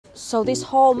So this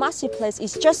whole massive place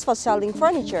is just for selling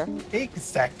furniture?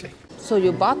 Exactly. So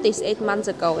you bought this 8 months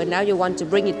ago and now you want to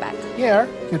bring it back? Here,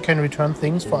 you can return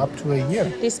things for up to a year.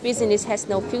 This business has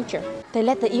no future. They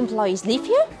let the employees live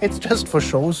here? It's just for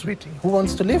show, sweetie. Who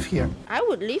wants to live here? I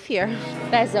would live here.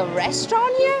 There's a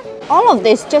restaurant here? All of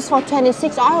this just for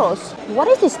 26 euros. What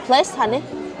is this place, honey?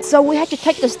 So we had to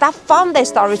take the stuff from the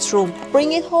storage room,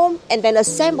 bring it home, and then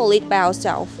assemble it by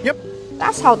ourselves. Yep.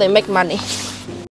 That's how they make money.